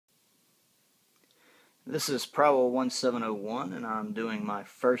This is Probable 1701, and I'm doing my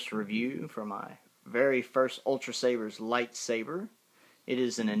first review for my very first Ultra Sabers lightsaber. It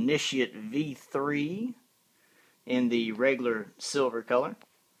is an Initiate V3 in the regular silver color.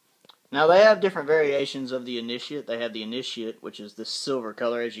 Now they have different variations of the Initiate. They have the Initiate, which is this silver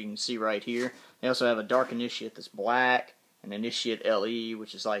color, as you can see right here. They also have a Dark Initiate that's black, an Initiate LE,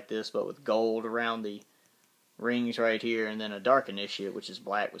 which is like this, but with gold around the rings right here, and then a Dark Initiate, which is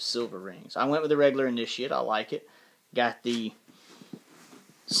black with silver rings. I went with the regular Initiate. I like it. Got the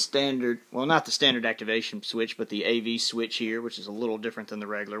standard, well, not the standard activation switch, but the AV switch here, which is a little different than the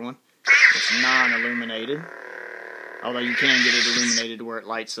regular one. It's non-illuminated, although you can get it illuminated to where it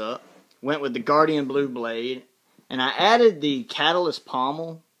lights up. Went with the Guardian Blue blade, and I added the Catalyst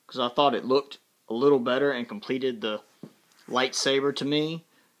pommel because I thought it looked a little better and completed the lightsaber to me.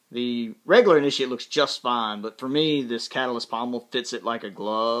 The regular Initiate looks just fine, but for me, this Catalyst pommel fits it like a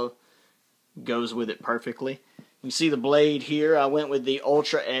glove, goes with it perfectly. You see the blade here, I went with the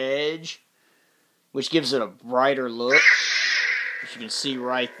Ultra Edge, which gives it a brighter look, as you can see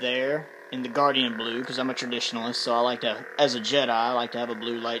right there, in the Guardian Blue, because I'm a traditionalist, so I like to, as a Jedi, I like to have a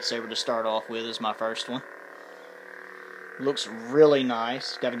blue lightsaber to start off with as my first one. Looks really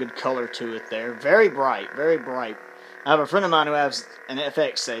nice, got a good color to it there, very bright, very bright. I have a friend of mine who has an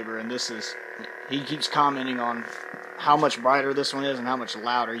FX saber, and he keeps commenting on how much brighter this one is and how much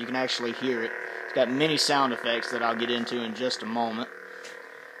louder. You can actually hear it. It's got many sound effects that I'll get into in just a moment.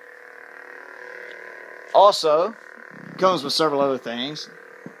 Also, it comes with several other things.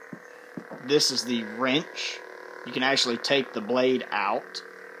 This is the wrench. You can actually take the blade out,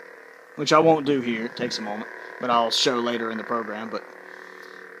 which I won't do here. It takes a moment, but I'll show later in the program. But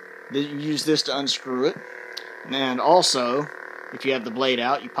you use this to unscrew it. And also, if you have the blade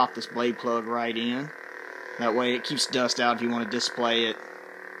out, you pop this blade plug right in. That way it keeps dust out if you want to display it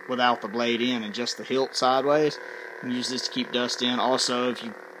without the blade in and just the hilt sideways. You can use this to keep dust in. Also,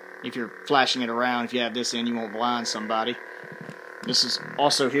 if you're flashing it around, if you have this in, you won't blind somebody. This is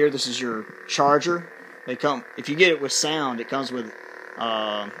also here, this is your charger. If you get it with sound, it comes with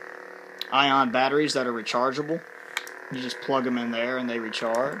ion batteries that are rechargeable. You just plug them in there and they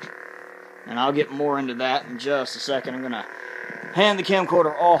recharge. And I'll get more into that in just a second. I'm going to hand the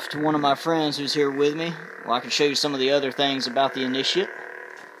camcorder off to one of my friends who's here with me, where I can show you some of the other things about the Initiate.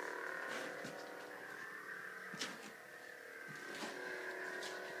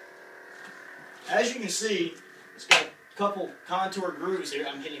 As you can see, it's got a couple contour grooves here.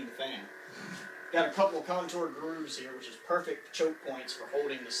 I'm hitting the fan. Got a couple contour grooves here, which is perfect choke points for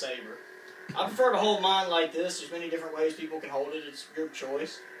holding the saber. I prefer to hold mine like this. There's many different ways people can hold it. It's your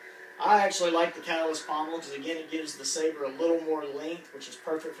choice. I actually like the Catalyst pommel because, again, it gives the saber a little more length, which is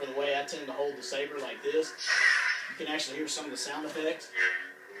perfect for the way I tend to hold the saber like this. You can actually hear some of the sound effects.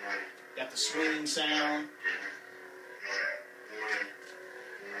 Got the swinging sound.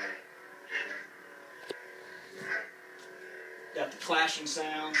 Got the clashing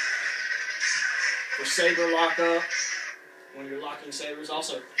sound. For saber lockup, when you're locking sabers.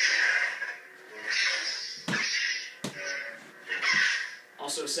 Also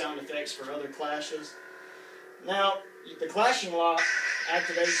sound effects for other clashes. Now, the clashing lock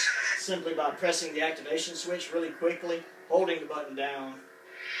activates simply by pressing the activation switch really quickly, holding the button down.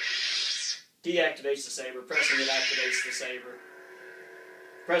 Deactivates the saber. Pressing it activates the saber.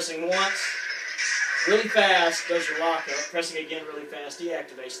 Pressing once really fast does your lockup. Pressing again really fast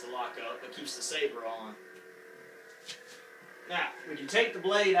deactivates the lockup, but keeps the saber on. Now, we can take the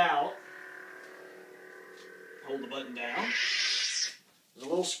blade out. Hold the button down. There's a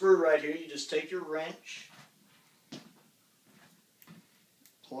little screw right here. You just take your wrench,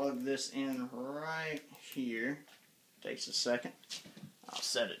 plug this in right here. Takes a second. I'll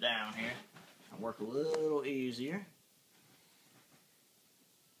set it down here and work a little easier.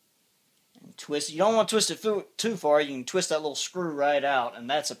 And twist. You don't want to twist it too far. You can twist that little screw right out, and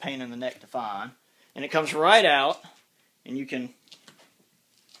that's a pain in the neck to find. And it comes right out, and you can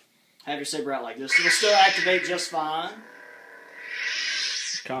have your saber out like this. It'll still activate just fine.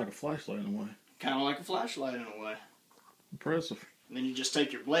 Kind of like a flashlight in a way. Kind of like a flashlight in a way. Impressive. And then you just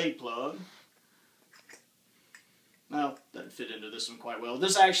take your blade plug. Well, doesn't fit into this one quite well.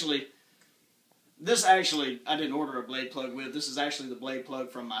 This actually, I didn't order a blade plug with. This is actually the blade plug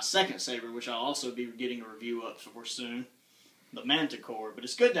from my second saber, which I'll also be getting a review of for soon. The Manticore. But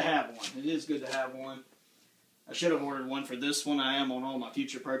it's good to have one. It is good to have one. I should have ordered one for this one. I am on all my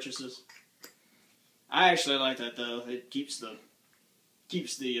future purchases. I actually like that, though. It keeps the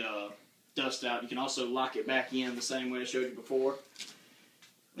dust out. You can also lock it back in the same way I showed you before.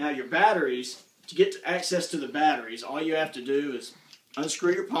 Now your batteries, to get access to the batteries, all you have to do is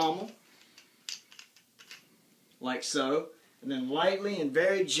unscrew your pommel, like so. And then lightly and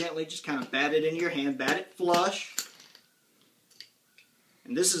very gently just kind of bat it into your hand, bat it flush.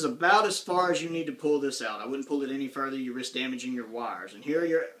 And this is about as far as you need to pull this out. I wouldn't pull it any further, you risk damaging your wires. And here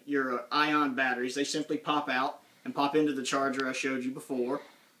are your ion batteries. They simply pop out and pop into the charger I showed you before.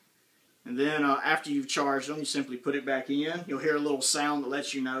 And then after you've charged them, you simply put it back in. You'll hear a little sound that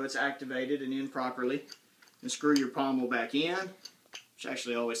lets you know it's activated and in properly. And screw your pommel back in, which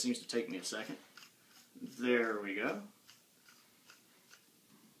actually always seems to take me a second. There we go.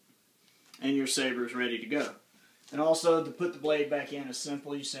 And your saber is ready to go. And also, to put the blade back in is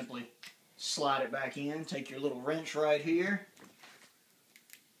simple. You simply slide it back in, take your little wrench right here,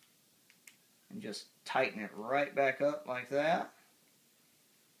 and just tighten it right back up like that.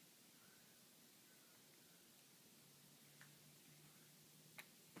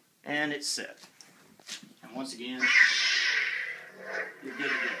 And it's set. And once again, you're good to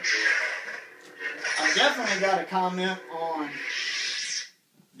go. I've definitely got to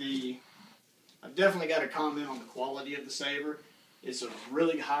comment on the quality of the saber. It's a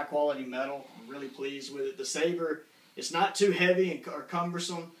really high quality metal. I'm really pleased with it. The saber, it's not too heavy or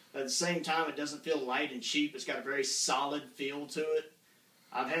cumbersome. At the same time, it doesn't feel light and cheap. It's got a very solid feel to it.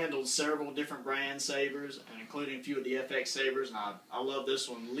 I've handled several different brand sabers, and including a few of the FX sabers, and I love this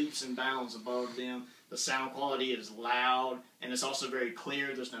one leaps and bounds above them. The sound quality is loud, and it's also very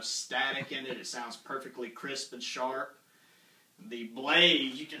clear. There's no static in it. It sounds perfectly crisp and sharp. The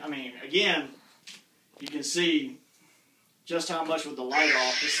blade, again, you can see just how much with the light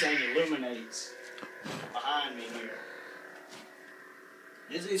off this thing illuminates behind me here.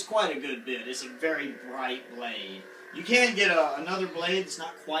 It's quite a good bit. It's a very bright blade. You can get another blade that's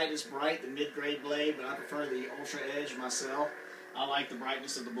not quite as bright, the mid-grade blade, but I prefer the Ultra Edge myself. I like the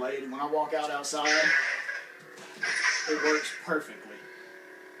brightness of the blade, and when I walk outside, it works perfectly.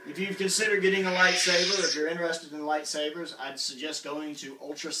 If you've considered getting a lightsaber, if you're interested in lightsabers, I'd suggest going to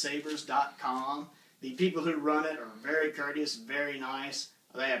ultrasabers.com. The people who run it are very courteous, very nice.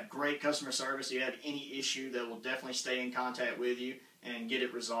 They have great customer service. If you have any issue, they will definitely stay in contact with you and get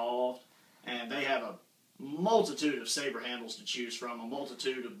it resolved. And they have a multitude of saber handles to choose from, a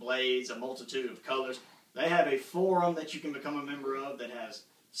multitude of blades, a multitude of colors. They have a forum that you can become a member of that has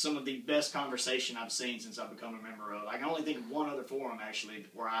some of the best conversation I've seen since I've become a member of. I can only think of one other forum, actually,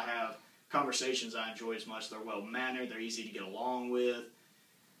 where I have conversations I enjoy as much. They're well-mannered, they're easy to get along with.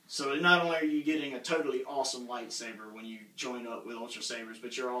 So not only are you getting a totally awesome lightsaber when you join up with Ultra Sabers,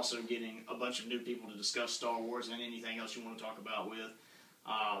 but you're also getting a bunch of new people to discuss Star Wars and anything else you want to talk about with.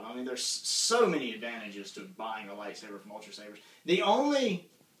 There's so many advantages to buying a lightsaber from Ultra Sabers.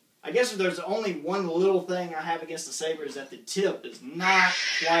 I guess if there's only one little thing I have against the saber is that the tip is not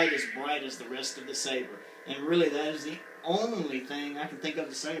quite as bright as the rest of the saber. And really, that is the only thing I can think of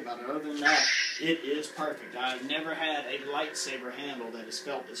to say about it. Other than that, it is perfect. I've never had a lightsaber handle that has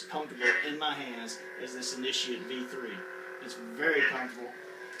felt as comfortable in my hands as this Initiate V3. It's very comfortable,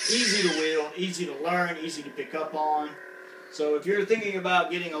 easy to wield, easy to learn, easy to pick up on. So if you're thinking about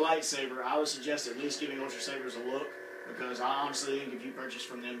getting a lightsaber, I would suggest at least giving Ultra Sabers a look, because I honestly think if you purchase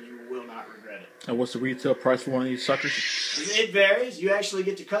from them, you will not regret it. And what's the retail price for one of these suckers? It varies. You actually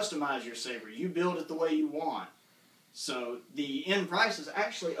get to customize your saber. You build it the way you want. So the end price is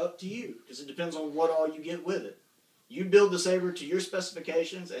actually up to you, because it depends on what all you get with it. You build the saber to your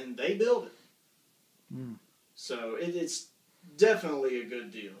specifications, and they build it. So it's definitely a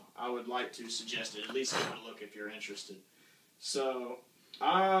good deal. I would like to suggest it. At least give it a look if you're interested. So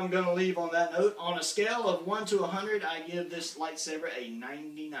I'm going to leave on that note. On a scale of 1 to 100, I give this lightsaber a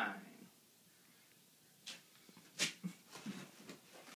 99.